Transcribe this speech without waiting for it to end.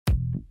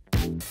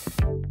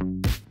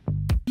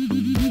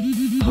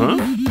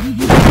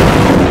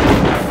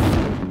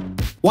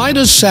Why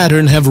does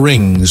Saturn have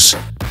rings?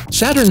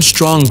 Saturn's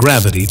strong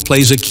gravity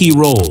plays a key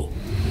role.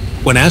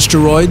 When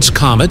asteroids,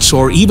 comets,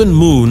 or even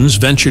moons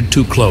ventured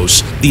too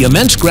close, the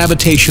immense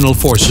gravitational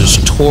forces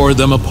tore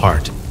them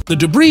apart. The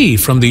debris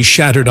from these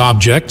shattered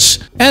objects,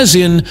 as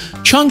in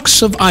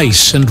chunks of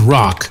ice and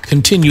rock,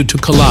 continued to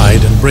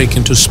collide and break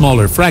into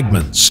smaller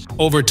fragments.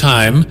 Over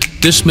time,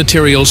 this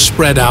material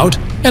spread out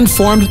and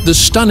formed the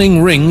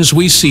stunning rings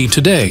we see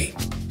today.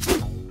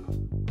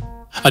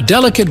 A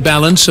delicate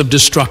balance of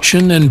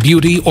destruction and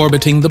beauty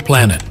orbiting the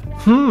planet.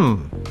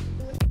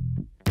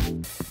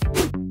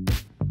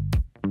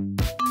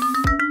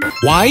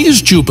 Why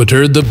is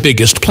Jupiter the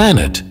biggest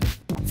planet?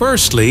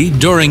 Firstly,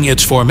 during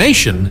its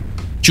formation,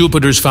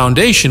 Jupiter's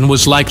foundation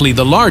was likely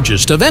the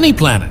largest of any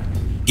planet,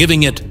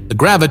 giving it the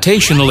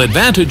gravitational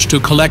advantage to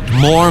collect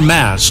more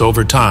mass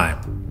over time.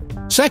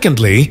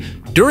 Secondly,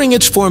 during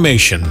its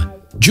formation,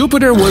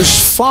 Jupiter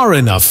was far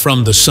enough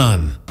from the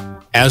Sun.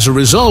 As a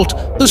result,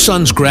 the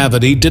Sun's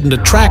gravity didn't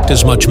attract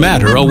as much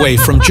matter away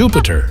from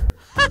Jupiter.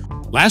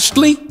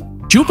 Lastly,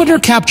 Jupiter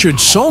captured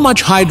so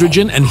much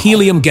hydrogen and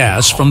helium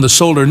gas from the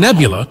solar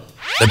nebula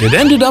that it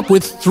ended up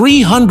with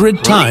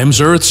 300 times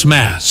Earth's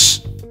mass.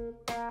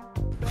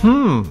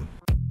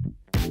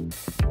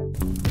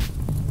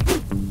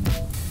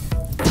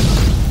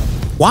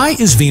 Why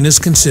is Venus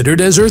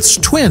considered as Earth's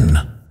twin?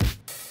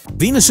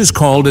 Venus is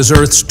called as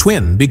Earth's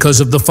twin because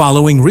of the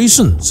following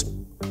reasons.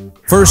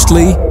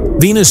 Firstly,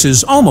 Venus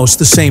is almost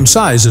the same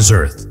size as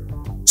Earth.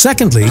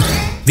 Secondly,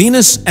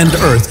 Venus and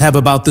Earth have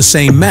about the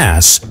same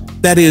mass,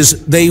 that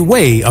is, they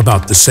weigh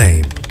about the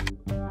same.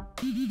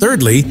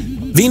 Thirdly,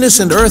 Venus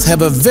and Earth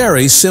have a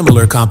very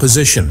similar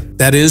composition,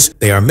 that is,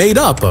 they are made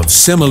up of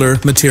similar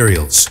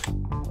materials.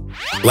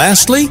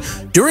 Lastly,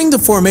 during the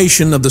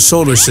formation of the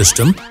solar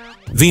system,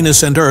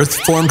 Venus and Earth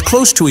formed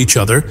close to each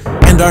other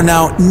and are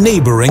now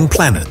neighboring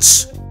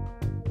planets.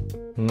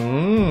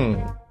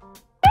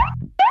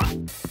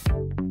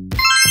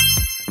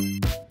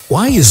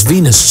 Why is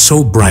Venus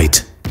so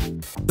bright?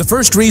 The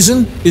first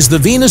reason is the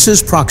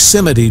Venus's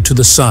proximity to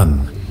the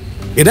Sun.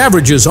 It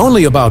averages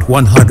only about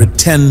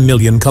 110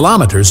 million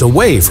kilometers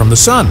away from the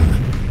Sun.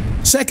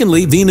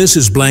 Secondly, Venus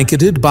is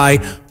blanketed by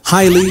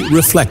highly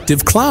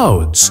reflective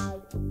clouds.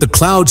 The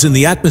clouds in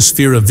the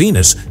atmosphere of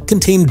Venus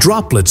contain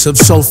droplets of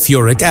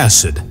sulfuric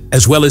acid,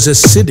 as well as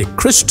acidic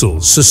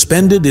crystals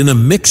suspended in a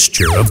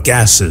mixture of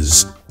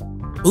gases.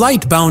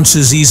 Light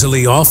bounces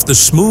easily off the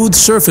smooth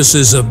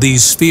surfaces of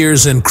these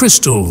spheres and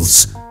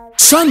crystals.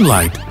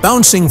 Sunlight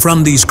bouncing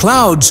from these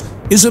clouds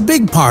is a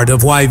big part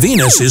of why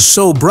Venus is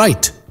so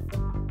bright.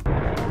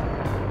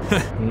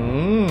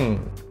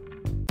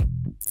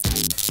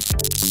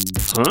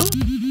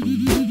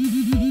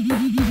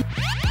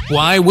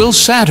 Why will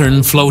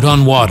Saturn float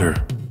on water?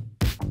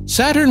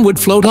 Saturn would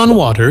float on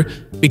water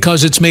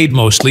because it's made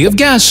mostly of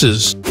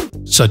gases,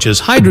 such as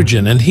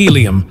hydrogen and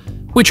helium,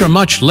 which are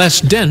much less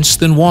dense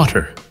than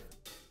water.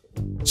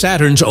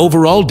 Saturn's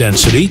overall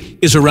density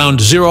is around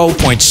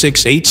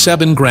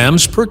 0.687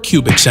 grams per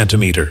cubic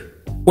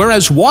centimeter,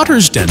 whereas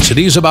water's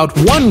density is about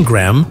 1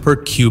 gram per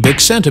cubic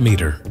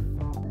centimeter.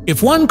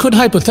 If one could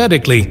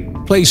hypothetically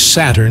place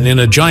Saturn in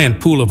a giant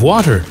pool of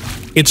water,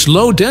 its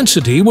low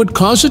density would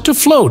cause it to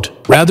float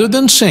rather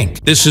than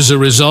sink. This is a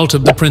result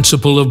of the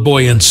principle of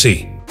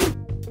buoyancy.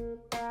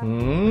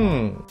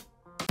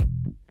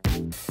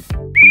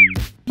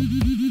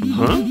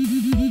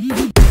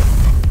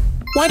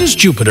 Why does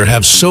Jupiter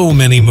have so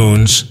many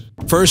moons?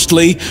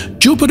 Firstly,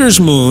 Jupiter's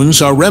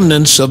moons are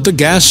remnants of the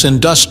gas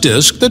and dust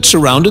disk that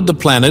surrounded the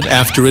planet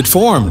after it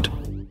formed.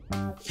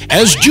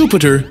 As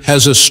Jupiter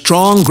has a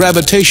strong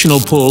gravitational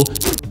pull,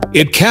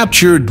 it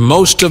captured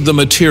most of the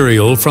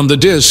material from the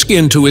disk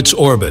into its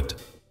orbit.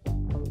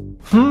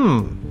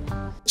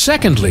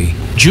 Secondly,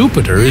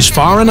 Jupiter is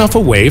far enough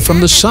away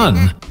from the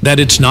Sun that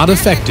it's not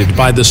affected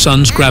by the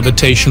Sun's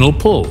gravitational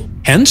pull.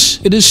 Hence,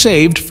 it is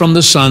saved from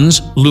the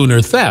Sun's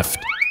lunar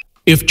theft.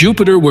 If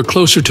Jupiter were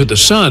closer to the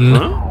Sun,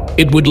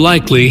 it would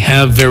likely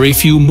have very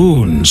few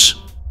moons.